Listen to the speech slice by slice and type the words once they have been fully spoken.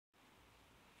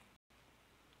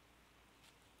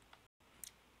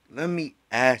Let me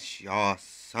ask y'all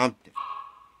something.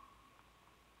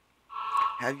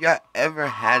 Have y'all ever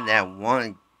had that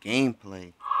one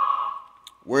gameplay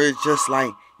where it's just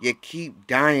like you keep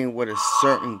dying with a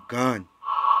certain gun?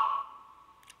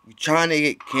 You're trying to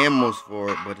get camos for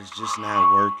it, but it's just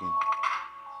not working.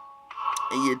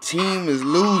 And your team is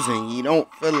losing. You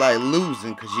don't feel like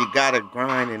losing because you gotta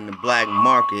grind in the black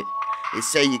market. They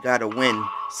say you gotta win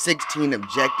 16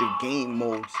 objective game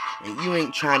modes, and you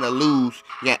ain't trying to lose.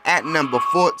 You're at number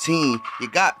 14. You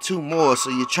got 2 more, so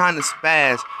you're trying to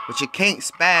spaz, but you can't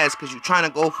spaz because you're trying to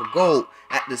go for gold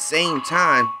at the same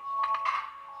time.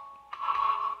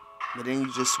 But then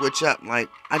you just switch up, like,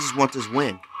 I just want this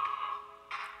win.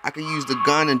 I could use the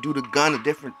gun and do the gun a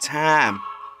different time.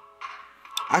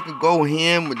 I could go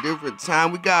ham a different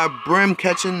time. We got Brim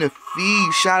catching the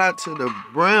feed. Shout out to the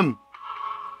Brim.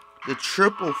 The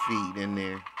triple feed in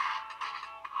there.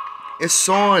 It's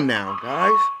on now,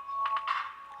 guys.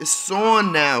 It's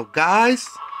on now, guys.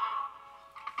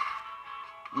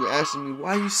 You asking me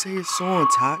why you say it's on,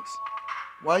 Tox?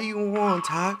 Why you on,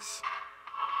 Tox?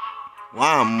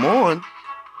 Why I'm on?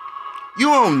 You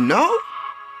don't know?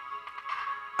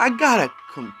 I got a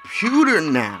computer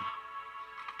now.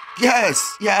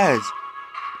 Yes.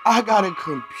 I got a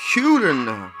computer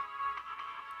now.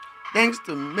 Thanks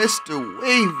to Mr.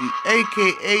 Wavy,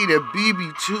 a.k.a. the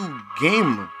BB2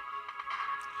 Gamer.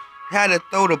 Had to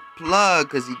throw the plug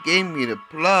because he gave me the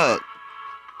plug.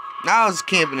 Now I was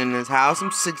camping in his house.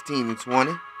 I'm 16 and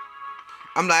 20.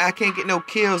 I'm like, I can't get no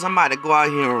kills. I'm about to go out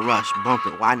here and rush. Bump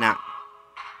it. Why not?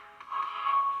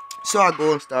 So I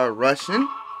go and start rushing.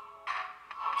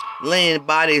 Laying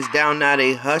bodies down, now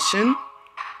they hushing.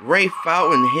 Rafe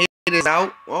out and haters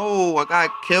out. Oh, I got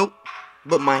killed.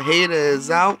 But my hater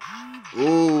is out.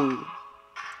 Ooh.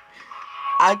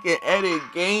 I can edit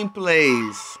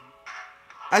gameplays.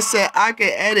 I said I can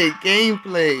edit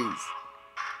gameplays.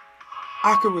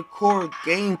 I can record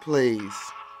gameplays.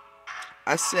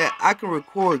 I said I can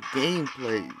record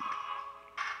gameplays.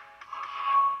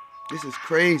 This is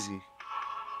crazy.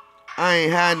 I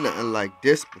ain't had nothing like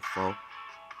this before.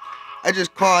 I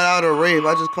just called out a Rafe.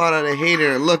 I just called out a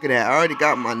hater, and look at that. I already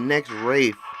got my next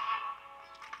Rafe.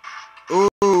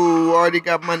 Ooh, already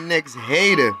got my next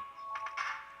hater.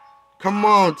 Come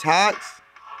on, Tots.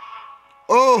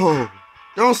 Oh,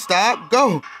 don't stop.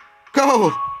 Go.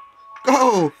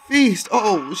 Feast.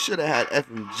 Oh, we should have had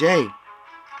FMJ.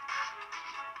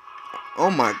 Oh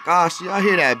my gosh, y'all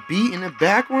hear that beat in the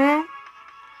background?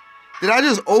 Did I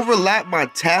just overlap my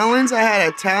talons? I had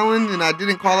a talon and I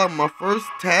didn't call out my first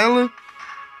talon?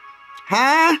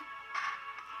 Huh?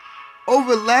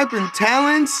 Overlapping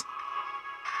talons?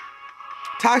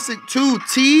 Toxic 2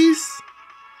 T's?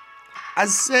 I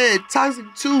said Toxic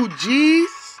 2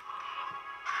 G's?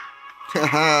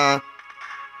 Haha.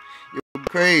 You're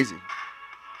crazy.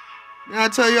 Did I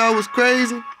tell you I was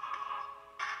crazy?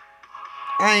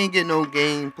 I ain't get no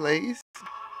gameplays.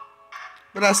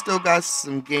 But I still got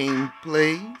some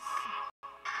gameplays.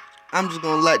 I'm just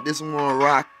gonna let this one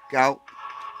rock out.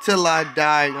 Till I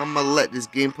die, I'm gonna let this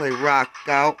gameplay rock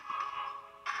out.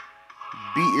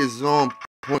 Beat is on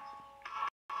point.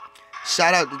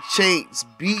 Shout out to Chase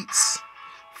Beats.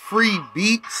 Free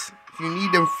beats. If you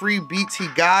need them free beats, he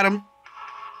got them.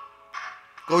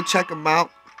 Go check him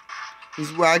out.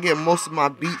 He's where I get most of my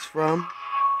beats from.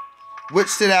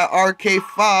 Switch to that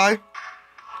RK5.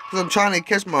 Because I'm trying to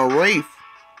catch my Rafe.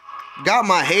 Got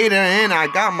my hater and I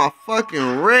got my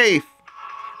fucking Rafe.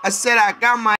 I said I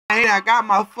got my hater, I got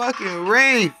my fucking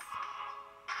Rafe.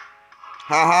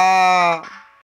 Haha.